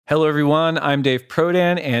Hello, everyone. I'm Dave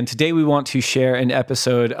Prodan, and today we want to share an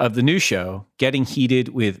episode of the new show, Getting Heated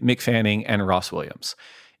with Mick Fanning and Ross Williams.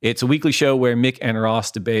 It's a weekly show where Mick and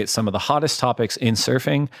Ross debate some of the hottest topics in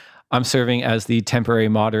surfing. I'm serving as the temporary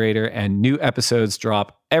moderator, and new episodes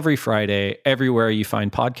drop every Friday, everywhere you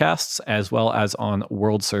find podcasts, as well as on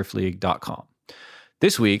worldsurfleague.com.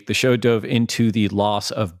 This week, the show dove into the loss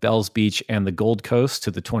of Bells Beach and the Gold Coast to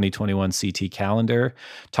the 2021 CT calendar,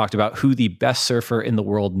 talked about who the best surfer in the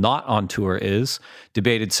world not on tour is,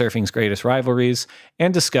 debated surfing's greatest rivalries,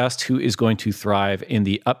 and discussed who is going to thrive in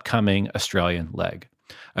the upcoming Australian leg.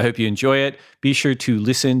 I hope you enjoy it. Be sure to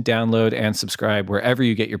listen, download, and subscribe wherever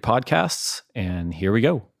you get your podcasts. And here we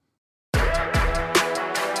go.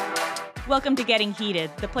 Welcome to Getting Heated,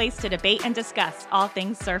 the place to debate and discuss all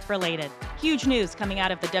things surf-related. Huge news coming out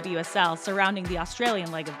of the WSL surrounding the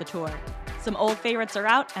Australian leg of the tour. Some old favorites are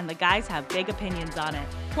out, and the guys have big opinions on it.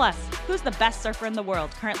 Plus, who's the best surfer in the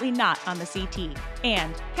world currently not on the CT?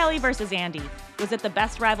 And Kelly versus Andy. Was it the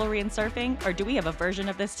best rivalry in surfing, or do we have a version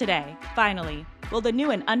of this today? Finally, will the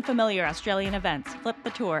new and unfamiliar Australian events flip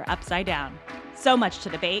the tour upside down? So much to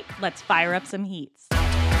debate, let's fire up some heats.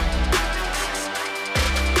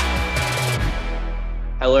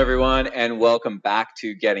 Hello, everyone, and welcome back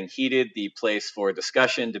to Getting Heated, the place for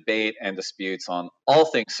discussion, debate, and disputes on all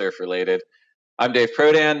things surf-related. I'm Dave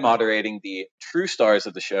Prodan, moderating the true stars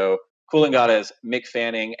of the show, Coolangatta's Mick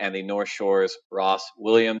Fanning and the North Shore's Ross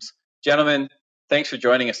Williams. Gentlemen, thanks for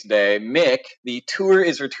joining us today. Mick, the tour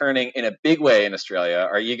is returning in a big way in Australia.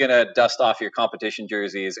 Are you going to dust off your competition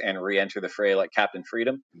jerseys and re-enter the fray like Captain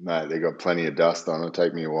Freedom? Mate, they got plenty of dust on. It'll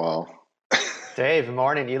take me a while. Dave,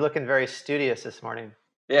 morning. You looking very studious this morning.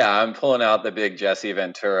 Yeah, I'm pulling out the big Jesse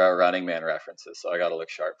Ventura Running Man references, so I got to look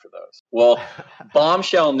sharp for those. Well,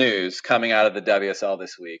 bombshell news coming out of the WSL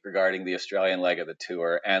this week regarding the Australian leg of the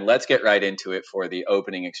tour, and let's get right into it for the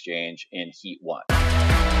opening exchange in Heat 1.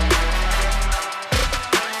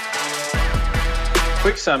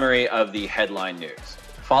 Quick summary of the headline news.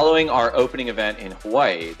 Following our opening event in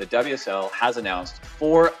Hawaii, the WSL has announced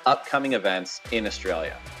 4 upcoming events in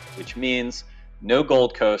Australia, which means no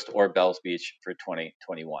Gold Coast or Bells Beach for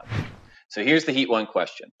 2021. So here's the Heat 1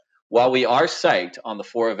 question. While we are psyched on the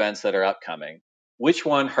 4 events that are upcoming, which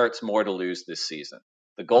one hurts more to lose this season?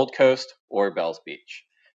 The Gold Coast or Bells Beach?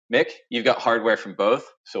 Mick, you've got hardware from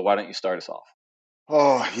both, so why don't you start us off?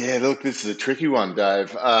 Oh, yeah, look, this is a tricky one,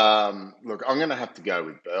 Dave. Look, I'm going to have to go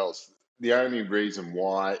with Bells. The only reason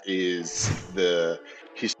why is the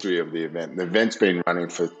history of the event. The event's been running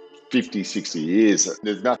for 50, 60 years.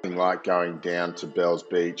 There's nothing like going down to Bells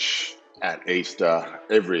Beach at Easter,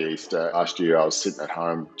 every Easter. Last year I was sitting at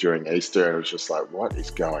home during Easter and it was just like, what is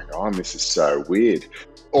going on? This is so weird.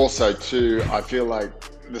 Also, too, I feel like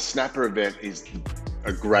the Snapper event is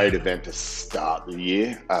a great event to start the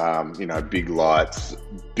year. Big lights,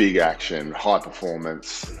 big action, high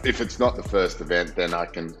performance. If it's not the first event, then I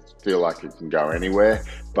can feel like it can go anywhere.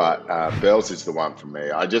 But Bells is the one for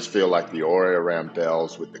me. I just feel like the aura around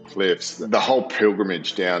Bells with the cliffs, the whole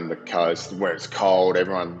pilgrimage down the coast where it's cold,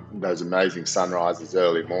 everyone, those amazing sunrises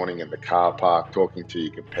early morning in the car park, talking to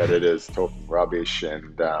your competitors, talking rubbish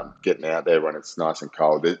and getting out there when it's nice and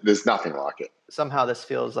cold. There's nothing like it. Somehow this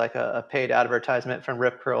feels like a paid advertisement from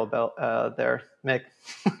Rip Curl there, Mick.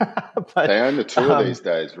 But, they own the tour these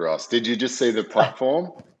days, Ross. Did you just see the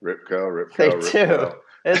platform? Rip Curl, Rip Curl, They Rip do. Curl.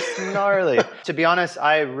 It's gnarly. To be honest,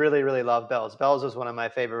 I really, really love Bells. Bells was one of my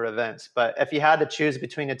favorite events. But if you had to choose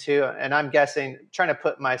between the two, and I'm guessing, trying to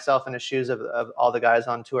put myself in the shoes of all the guys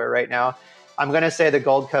on tour right now, I'm going to say the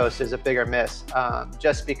Gold Coast is a bigger miss,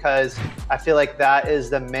 just because I feel like that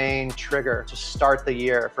is the main trigger to start the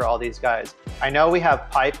year for all these guys. I know we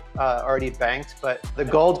have pipe already banked, but the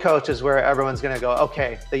Gold Coast is where everyone's going to go,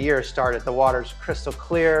 okay, the year started. The water's crystal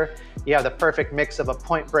clear. You have the perfect mix of a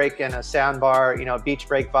point break and a sandbar, beach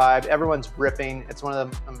break vibe. Everyone's ripping. It's one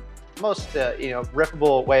of the most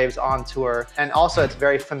rippable waves on tour, and also it's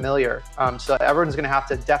very familiar, so everyone's going to have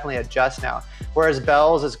to definitely adjust now. Whereas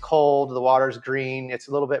Bells is cold, the water's green, it's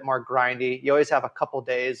a little bit more grindy. You always have a couple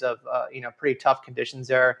days of pretty tough conditions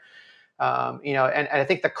there, and I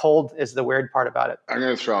think the cold is the weird part about it. I'm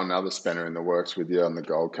going to throw another spanner in the works with you on the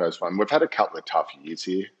Gold Coast one. We've had a couple of tough years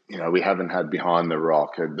here. We haven't had behind the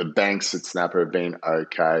rock. The banks at Snapper have been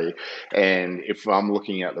okay, and if I'm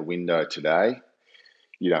looking out the window today,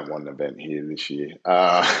 you don't want an event here this year.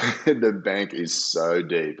 The bank is so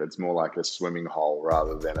deep. It's more like a swimming hole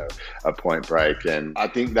rather than a point break. And I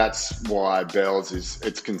think that's why Bells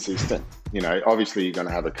it's consistent. Obviously you're going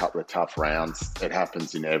to have a couple of tough rounds. It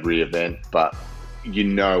happens in every event, but you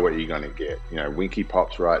know what you're going to get. You know, Winky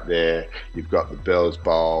Pop's right there. You've got the Bells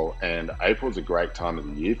Bowl, and April's a great time of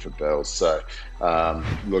the year for Bells. So,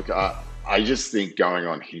 look, I just think going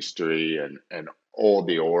on history and all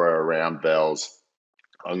the aura around Bells,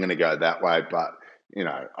 I'm going to go that way. But, you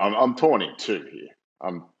know, I'm torn in two here.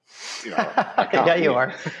 I can't Yeah, you win.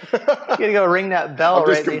 are. You got to go ring that bell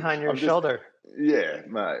right behind your I'm just, shoulder. yeah,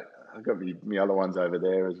 mate. I've got me other ones over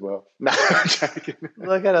there as well. No, I'm joking.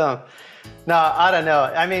 Look at them. No, I don't know.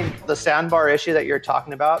 I mean, the sandbar issue that you're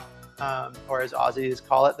talking about, or as Aussies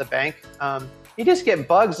call it, the bank, you just get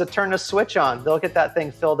bugs to turn the switch on. They'll get that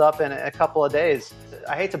thing filled up in a couple of days.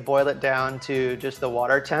 I hate to boil it down to just the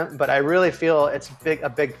water temp, but I really feel it's a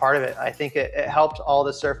big part of it. I think it helped all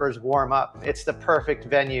the surfers warm up. It's the perfect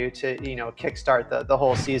venue to, kickstart the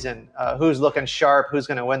whole season. Who's looking sharp? Who's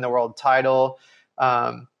going to win the world title?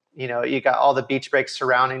 You got all the beach breaks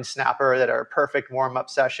surrounding Snapper that are perfect warm-up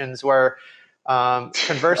sessions where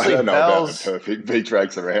conversely, I don't know Bells... about the perfect beach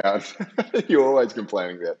breaks around. You're always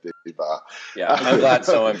complaining about D-Bar. Yeah, I'm glad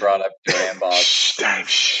someone brought up Duran Bob. Shh, Dave,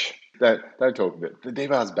 shh. Don't talk about it. The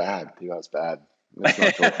D-Bar's bad. D-Bar's bad. Let's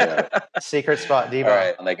not talk about it. Secret spot, D-Bar. All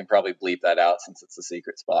right, and they can probably bleep that out since it's a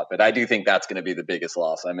secret spot. But I do think that's going to be the biggest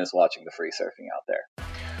loss. I miss watching the free surfing out there.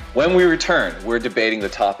 When we return, we're debating the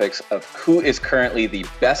topics of who is currently the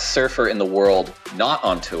best surfer in the world not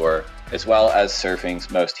on tour, as well as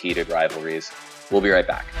surfing's most heated rivalries. We'll be right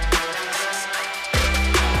back.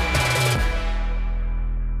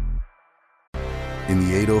 In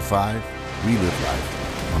the 805, we live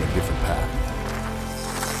life on a different path.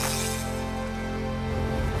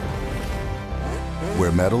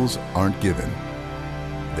 Where medals aren't given,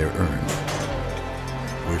 they're earned.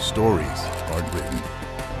 Where stories aren't written,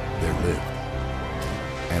 they're lived.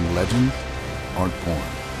 And legends aren't born,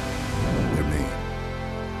 they're made.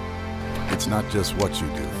 It's not just what you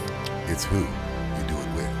do, it's who you do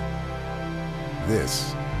it with.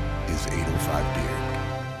 This is 805 Beer.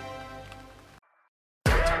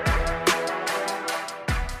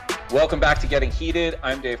 Welcome back to Getting Heated.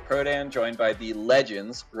 I'm Dave Prodan, joined by the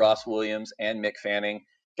legends, Ross Williams and Mick Fanning.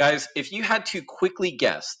 Guys, if you had to quickly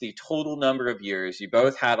guess the total number of years you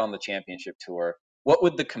both had on the championship tour, what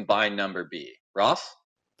would the combined number be? Ross?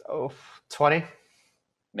 20.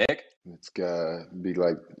 Mick? It's going to be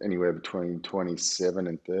like anywhere between 27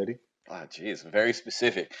 and 30. Oh, geez, very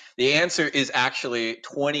specific. The answer is actually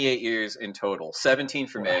 28 years in total. 17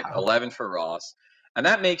 for Mick, 11 for Ross. And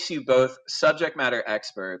that makes you both subject matter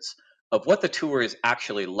experts of what the tour is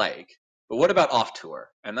actually like. But what about off tour?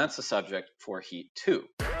 And that's the subject for Heat 2.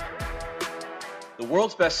 The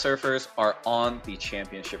world's best surfers are on the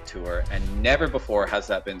championship tour, and never before has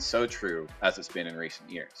that been so true as it's been in recent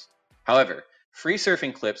years. However, free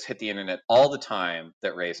surfing clips hit the internet all the time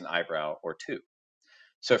that raise an eyebrow or two.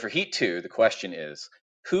 So for Heat 2, the question is,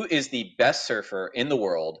 who is the best surfer in the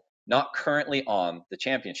world not currently on the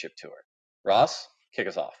championship tour? Ross, kick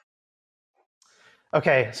us off.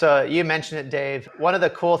 Okay, so you mentioned it, Dave. One of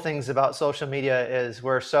the cool things about social media is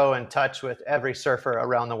we're so in touch with every surfer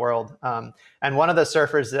around the world. And one of the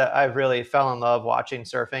surfers that I've really fell in love watching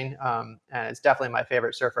surfing, and it's definitely my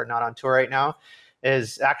favorite surfer not on tour right now,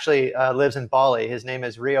 is actually lives in Bali. His name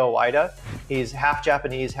is Rio Waida. He's half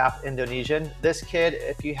Japanese, half Indonesian. This kid,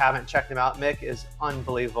 if you haven't checked him out, Mick, is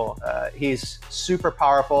unbelievable. He's super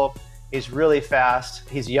powerful. He's really fast.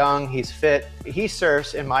 He's young. He's fit. He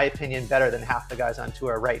surfs, in my opinion, better than half the guys on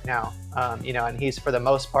tour right now. And he's, for the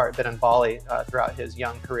most part, been in Bali throughout his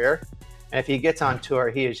young career. And if he gets on tour,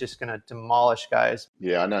 he is just going to demolish guys.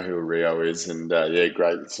 Yeah, I know who Rio is, and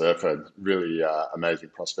great surfer. Really amazing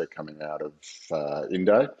prospect coming out of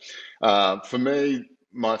Indo. For me,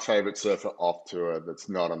 my favourite surfer off tour that's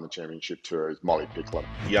not on the championship tour is Molly Picklum,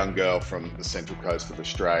 a young girl from the central coast of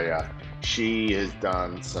Australia. She has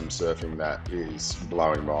done some surfing that is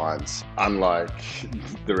blowing minds. Unlike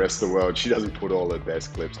the rest of the world, she doesn't put all her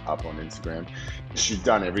best clips up on Instagram. She's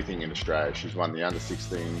done everything in Australia. She's won the under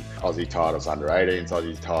 16 Aussie titles, under 18s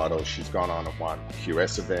Aussie titles. She's gone on and won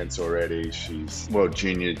QS events already. She's world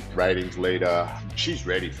junior ratings leader. She's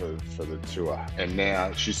ready for the tour. And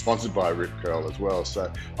now she's sponsored by Rip Curl as well.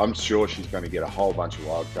 So I'm sure she's going to get a whole bunch of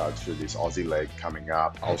wild cards through this Aussie leg coming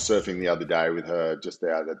up. I was surfing the other day with her just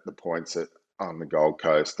out at the points on the Gold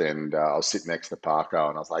Coast, and I was sitting next to Parko,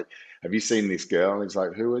 and I was like, have you seen this girl? And he's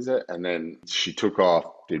like, who is it? And then she took off,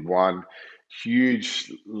 did one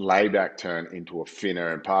huge layback turn into a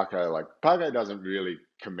finner, and Parko doesn't really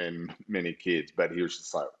commend many kids, but he was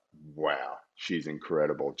just like, wow, she's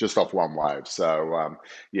incredible, just off one wave. So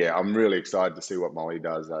I'm really excited to see what Molly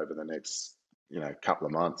does over the next couple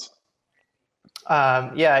of months.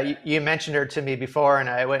 Yeah, you mentioned her to me before, and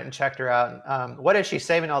I went and checked her out. What is she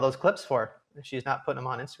saving all those clips for? If she's not putting them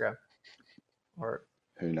on Instagram or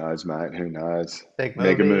Who knows, mate? Who knows? big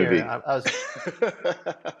Mega movie, or movie.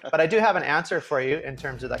 but I do have an answer for you in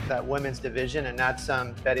terms of like that women's division, and that's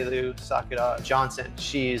Betty Lou Sakura Johnson.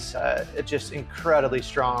 She's just incredibly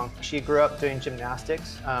strong. She grew up doing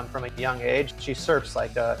gymnastics from a young age. She surfs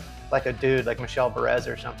like a dude, like Michelle Perez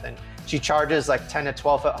or something. She charges like 10 to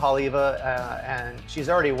 12 foot Haliva, and she's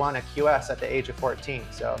already won a QS at the age of 14.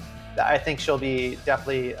 So I think she'll be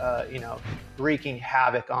definitely, wreaking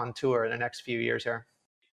havoc on tour in the next few years here.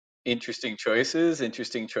 Interesting choices.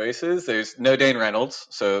 There's no Dane Reynolds,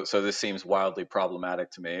 so this seems wildly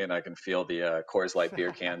problematic to me, and I can feel the Coors Light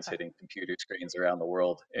beer cans hitting computer screens around the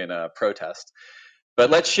world in protest.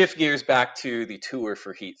 But let's shift gears back to the tour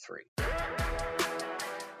for Heat 3.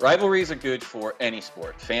 Rivalries are good for any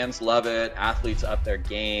sport. Fans love it, athletes up their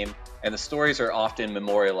game, and the stories are often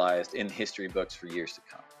memorialized in history books for years to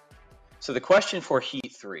come. So the question for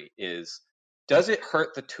Heat 3 is, does it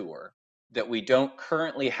hurt the tour that we don't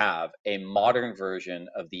currently have a modern version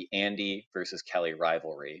of the Andy versus Kelly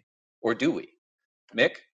rivalry, or do we?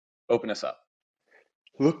 Mick, open us up.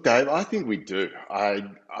 Look, Dave, I think we do.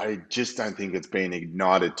 I just don't think it's been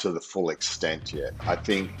ignited to the full extent yet. I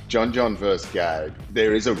think John versus Gabe,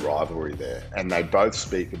 there is a rivalry there, and they both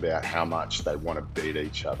speak about how much they want to beat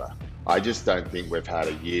each other. I just don't think we've had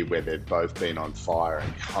a year where they've both been on fire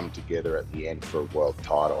and come together at the end for a world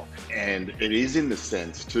title. And it is in the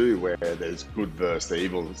sense too where there's good versus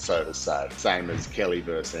evil, so to say. Same as Kelly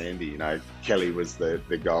versus Andy. You know, Kelly was the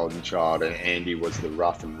golden child and Andy was the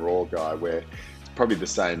rough and raw guy, where probably the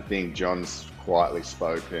same thing. John's quietly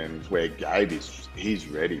spoken, where Gabe he's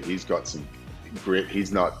ready. He's got some grit.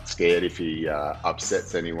 He's not scared if he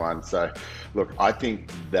upsets anyone. So, look, I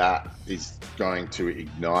think that is going to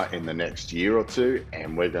ignite in the next year or two,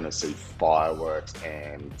 and we're going to see fireworks.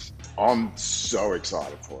 And I'm so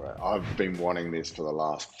excited for it. I've been wanting this for the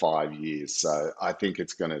last 5 years, so I think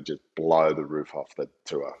it's going to just blow the roof off the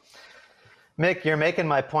tour. Mick, you're making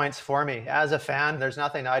my points for me. As a fan, there's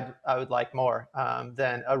nothing I would like more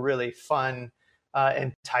than a really fun,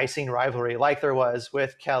 enticing rivalry like there was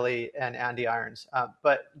with Kelly and Andy Irons.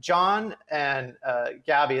 But John and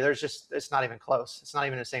Gabby, it's not even close. It's not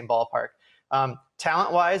even the same ballpark.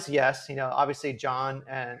 Talent-wise, yes, obviously John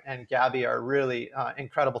and Gabby are really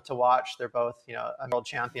incredible to watch. They're both, world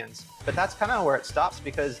champions. But that's kind of where it stops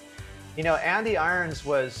because, Andy Irons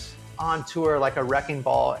was on tour like a wrecking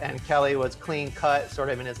ball, and Kelly was clean cut, sort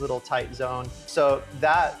of in his little tight zone. So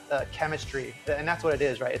that chemistry, and that's what it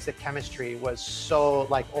is, right? It's the chemistry was so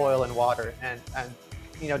like oil and water. And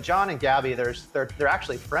John and Gabby, they're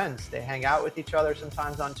actually friends. They hang out with each other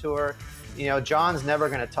sometimes on tour. John's never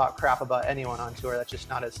going to talk crap about anyone on tour. That's just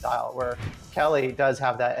not his style. Where Kelly does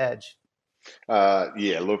have that edge.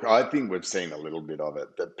 Yeah, look, I think we've seen a little bit of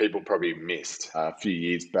it that people probably missed. A few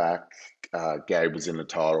years back, Gabe was in the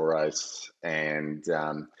title race, and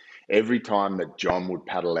every time that John would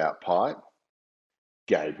paddle out pipe,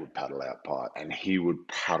 Gabe would paddle out pipe, and he would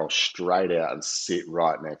paddle straight out and sit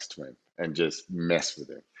right next to him and just mess with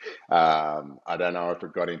him. I don't know if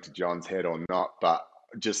it got into John's head or not, but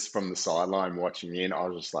just from the sideline watching in, I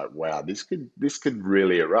was just like, wow, this could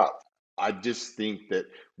really erupt. I just think that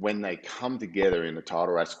when they come together in a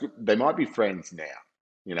title race, they might be friends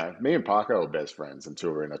now. Me and Parker were best friends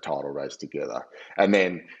until we're in a title race together. And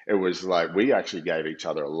then it was like we actually gave each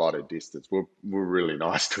other a lot of distance. We're really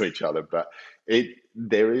nice to each other, but it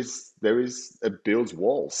builds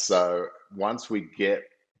walls. So once we get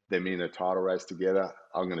them in a title race together,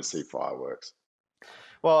 I'm going to see fireworks.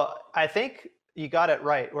 Well, I think you got it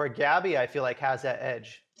right. Where Gabby, I feel like, has that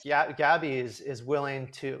edge. Gabby is willing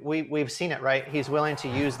to, we've seen it, right? He's willing to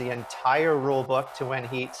use the entire rule book to win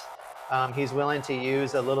heats. He's willing to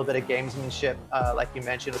use a little bit of gamesmanship, like you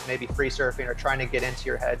mentioned, with maybe free surfing or trying to get into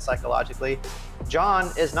your head psychologically. John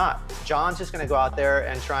is not. John's just going to go out there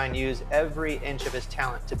and try and use every inch of his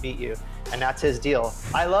talent to beat you, and that's his deal.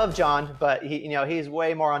 I love John, but he's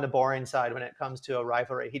way more on the boring side when it comes to a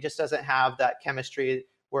rivalry. He just doesn't have that chemistry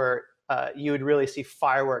where you would really see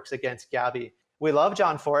fireworks against Gabby. We love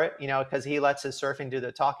John for it, because he lets his surfing do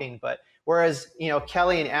the talking. But whereas,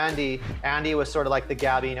 Kelly and Andy was sort of like the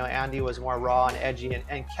Gabby, Andy was more raw and edgy.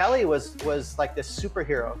 And Kelly was like this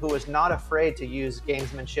superhero who was not afraid to use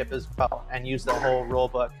gamesmanship as well and use the whole rule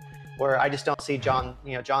book, where I just don't see John,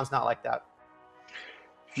 John's not like that.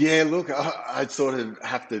 Yeah, look, I'd sort of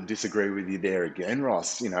have to disagree with you there again,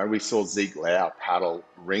 Ross. We saw Zeke Lau paddle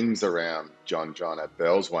rings around John at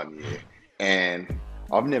Bells one year, and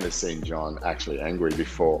I've never seen John actually angry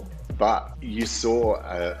before. but you saw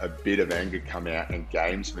a bit of anger come out and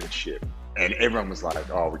gamesmanship. And everyone was like,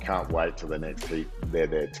 oh, we can't wait till the next heat they're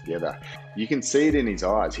there together. You can see it in his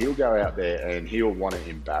eyes. He'll go out there and he'll want to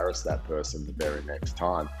embarrass that person the very next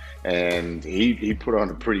time. And he put on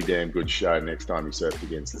a pretty damn good show next time he surfed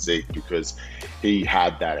against Zeke because he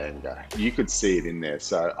had that anger. You could see it in there.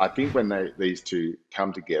 So I think when these two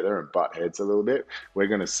come together and butt heads a little bit, we're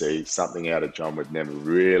going to see something out of John we've never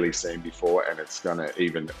really seen before, and it's going to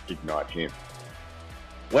even ignite him.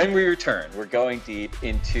 When we return, we're going deep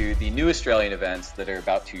into the new Australian events that are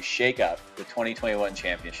about to shake up the 2021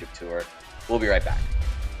 Championship Tour. We'll be right back.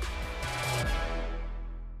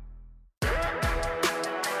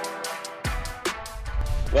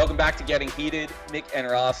 Welcome back to Getting Heated. Mick and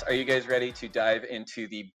Ross, are you guys ready to dive into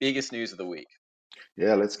the biggest news of the week?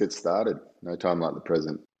 Yeah, let's get started. No time like the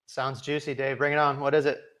present. Sounds juicy, Dave. Bring it on. What is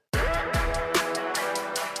it?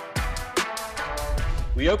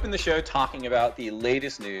 We opened the show talking about the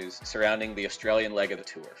latest news surrounding the Australian leg of the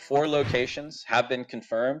tour. 4 locations have been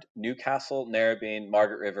confirmed: Newcastle, Narrabeen,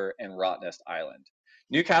 Margaret River, and Rottnest Island.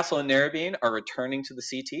 Newcastle and Narrabeen are returning to the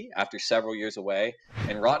CT after several years away,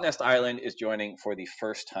 and Rottnest Island is joining for the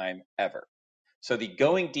first time ever. So the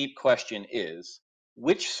going deep question is,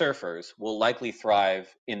 which surfers will likely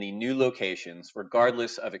thrive in the new locations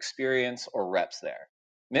regardless of experience or reps there?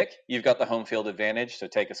 Mick, you've got the home field advantage, so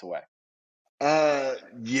take us away.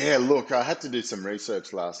 Yeah, look, I had to do some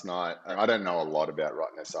research last night. I don't know a lot about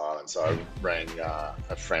Rottnest Island, so I rang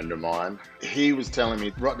a friend of mine. He was telling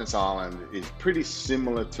me Rottnest Island is pretty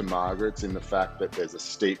similar to Margaret's in the fact that there's a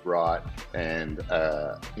steep right and,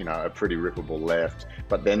 a pretty rippable left.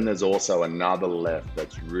 But then there's also another left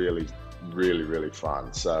that's really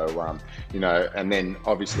fun. So, and then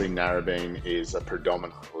obviously Narrabeen is a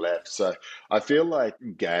predominant left. So I feel like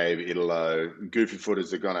Gabe, Italo, Goofy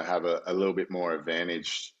Footers are going to have a little bit more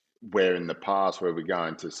advantage, where in the past where we're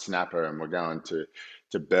going to Snapper and we're going to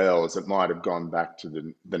Bells, it might have gone back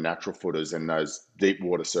to the natural footers and those deep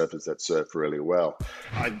water surfers that surf really well.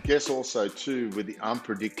 I guess also too, with the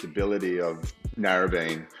unpredictability of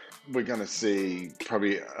Narrabeen, we're going to see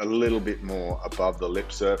probably a little bit more above the lip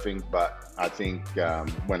surfing, but I think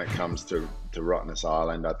when it comes to Rottnest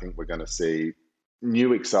Island, I think we're going to see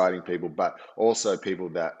new exciting people, but also people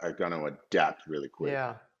that are going to adapt really quick.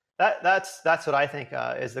 Yeah, that's what I think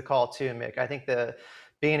is the call too, Mick. I think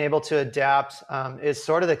being able to adapt is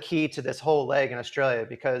sort of the key to this whole leg in Australia,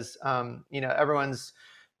 because everyone's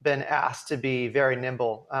been asked to be very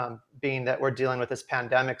nimble, being that we're dealing with this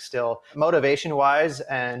pandemic still. Motivation wise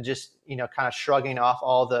and just kind of shrugging off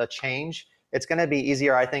all the change, it's going to be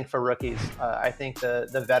easier, I think, for rookies. I think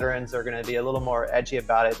the veterans are going to be a little more edgy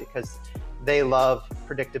about it because they love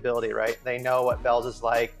predictability, right? They know what Bells is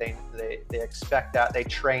like. They expect that. They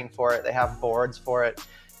train for it. They have boards for it.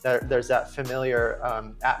 There's that familiar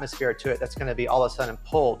atmosphere to it that's going to be all of a sudden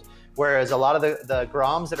pulled. Whereas a lot of the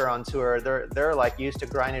Groms that are on tour, they're like used to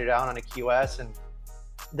grinding it out on a QS, and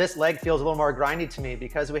this leg feels a little more grindy to me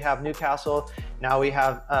because we have Newcastle, now we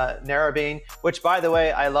have Narrabeen, which, by the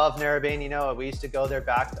way, I love Narrabeen. We used to go there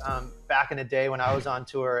back in the day when I was on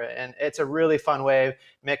tour, and it's a really fun wave.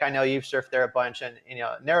 Mick, I know you've surfed there a bunch, and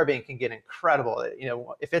Narrabeen can get incredible.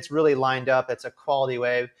 If it's really lined up, it's a quality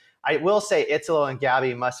wave. I will say Italo and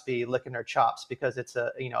Gabby must be licking their chops because it's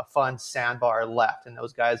a fun sandbar left, and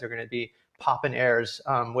those guys are going to be popping airs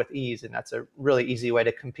with ease, and that's a really easy way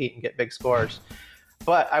to compete and get big scores.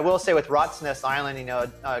 But I will say with Rottnest Island,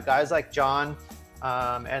 guys like John,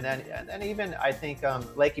 and then even I think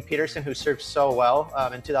Lakey Peterson, who surfed so well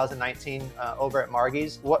in 2019 over at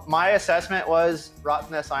Margie's. What my assessment was,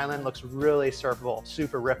 Rottnest Island looks really surfable,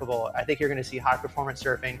 super rippable. I think you're going to see high performance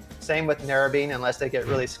surfing. Same with Narrabeen, unless they get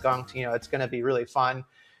really skunked. It's going to be really fun.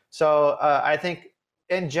 So I think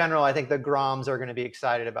in general, I think the Groms are going to be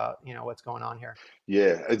excited about what's going on here.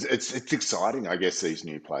 Yeah, it's exciting, I guess, these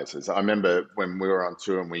new places. I remember when we were on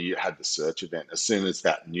tour and we had the search event, as soon as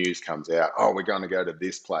that news comes out, oh, we're going to go to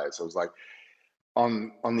this place. I was like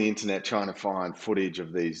on the internet trying to find footage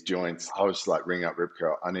of these joints. I was like, ring up Rip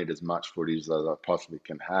Curl. I need as much footage as I possibly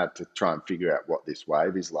can have to try and figure out what this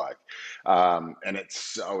wave is like. And it's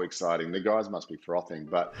so exciting. The guys must be frothing,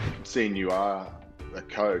 but seeing you are a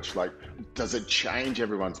coach, like, does it change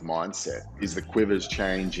everyone's mindset? Is the quivers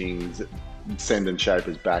changing? Is it sending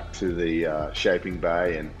shapers back to the shaping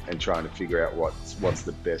bay and trying to figure out what's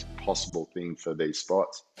the best possible thing for these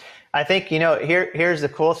spots? I think, here's the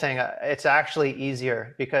cool thing. It's actually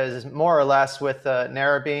easier because more or less with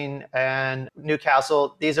Narrabeen and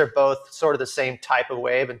Newcastle, these are both sort of the same type of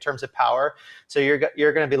wave in terms of power. So you're going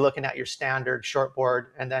to be looking at your standard shortboard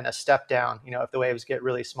and then a step down, if the waves get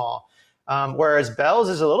really small. Whereas Bells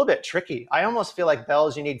is a little bit tricky. I almost feel like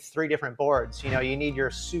Bells, you need 3 different boards. You need your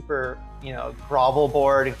super, grovel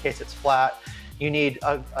board in case it's flat. You need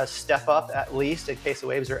a step up at least in case the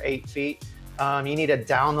waves are 8 feet. You need a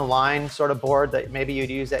down the line sort of board that maybe you'd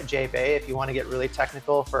use at J Bay if you want to get really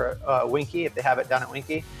technical for Winky, if they have it done at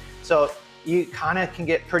Winky. So you kind of can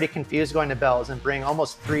get pretty confused going to Bells and bring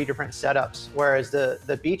almost 3 different setups. Whereas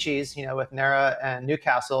the beaches, with Nara and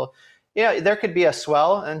Newcastle, there could be a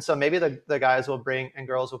swell. And so maybe the guys will bring and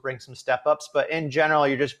girls will bring some step ups, but in general,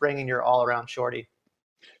 you're just bringing your all around shorty.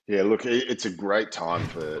 Yeah, look, it's a great time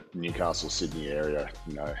for Newcastle, Sydney area.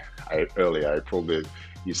 Early April,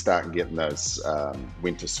 you're starting getting those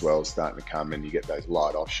winter swells starting to come, and you get those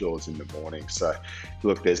light offshores in the morning. So,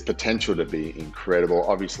 look, there's potential to be incredible.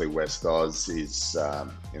 Obviously, West Oz is,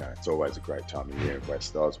 it's always a great time of year in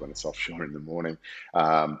West Oz when it's offshore in the morning.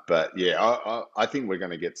 But yeah, I think we're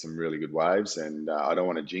going to get some really good waves, and I don't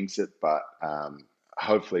want to jinx it, but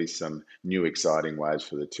hopefully some new exciting waves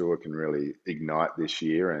for the tour can really ignite this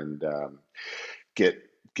year and get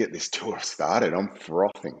this tour started. I'm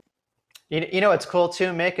frothing. What's cool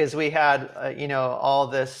too, Mick, is we had all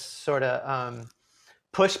this sort of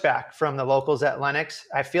pushback from the locals at Lennox.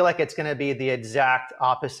 I feel like it's going to be the exact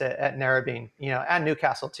opposite at Narrabeen, and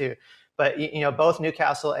Newcastle too. But both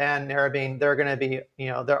Newcastle and Narrabeen, they're going to be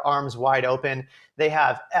their arms wide open. They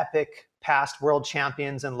have epic past world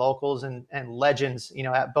champions and locals and legends,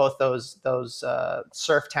 at both those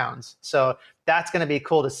surf towns. So that's going to be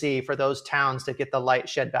cool to see for those towns to get the light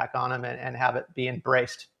shed back on them and have it be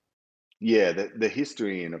embraced. Yeah, the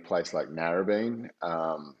history in a place like Narrabeen,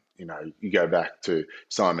 you go back to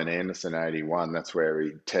Simon Anderson, 81, that's where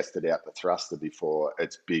he tested out the thruster before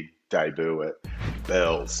its big debut at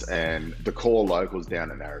Bells, and the core locals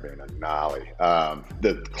down in Narrabeen are gnarly.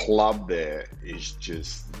 The club there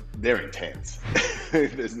is they're intense.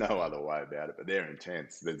 There's no other way about it, but they're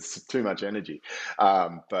intense. There's too much energy.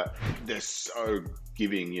 But they're so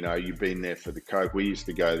giving, you've been there for the Coke. We used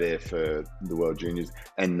to go there for the World Juniors,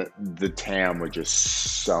 and the town were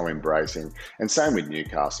just so embracing. And same with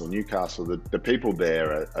Newcastle. The people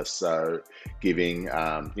there are so giving,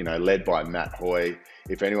 led by Matt Hoy.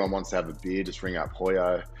 If anyone wants to have a beer, just ring up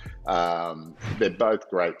Hoyo. They're both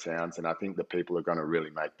great towns, and I think the people are going to really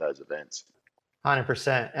make those events.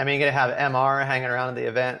 100%. I mean, you're going to have MR hanging around at the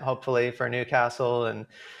event, hopefully, for Newcastle. And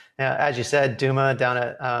as you said, Duma down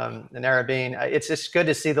at the Narrabeen. It's just good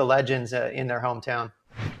to see the legends in their hometown.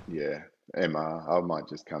 Yeah, MR. I might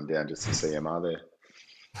just come down just to see MR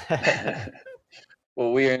there.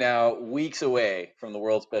 Well, we are now weeks away from the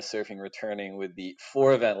world's best surfing returning with the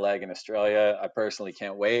 4-event leg in Australia. I personally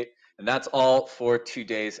can't wait. And that's all for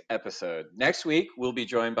today's episode. Next week, we'll be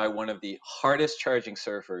joined by one of the hardest charging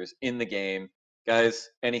surfers in the game. Guys,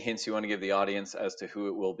 any hints you want to give the audience as to who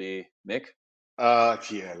it will be? Mick?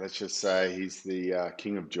 Yeah, let's just say he's the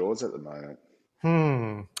king of Jaws at the moment.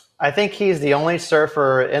 I think he's the only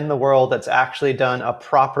surfer in the world that's actually done a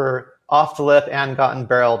proper off the lip and gotten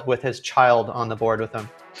barreled with his child on the board with him.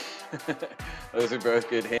 Those are both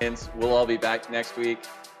good hints. We'll all be back next week.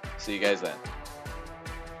 See you guys then.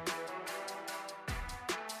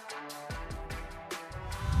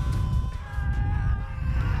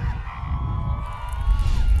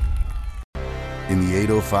 In the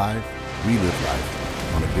 805, we live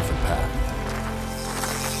life on a different path.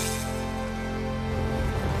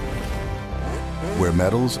 Where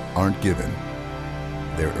medals aren't given,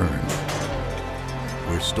 they're earned.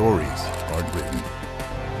 Where stories aren't written,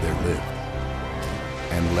 they're lived.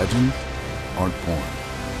 And legends aren't born,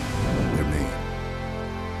 they're made.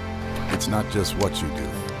 It's not just what you do,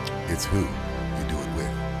 it's who you do it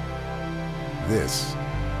with. This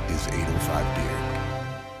is 805 Beer.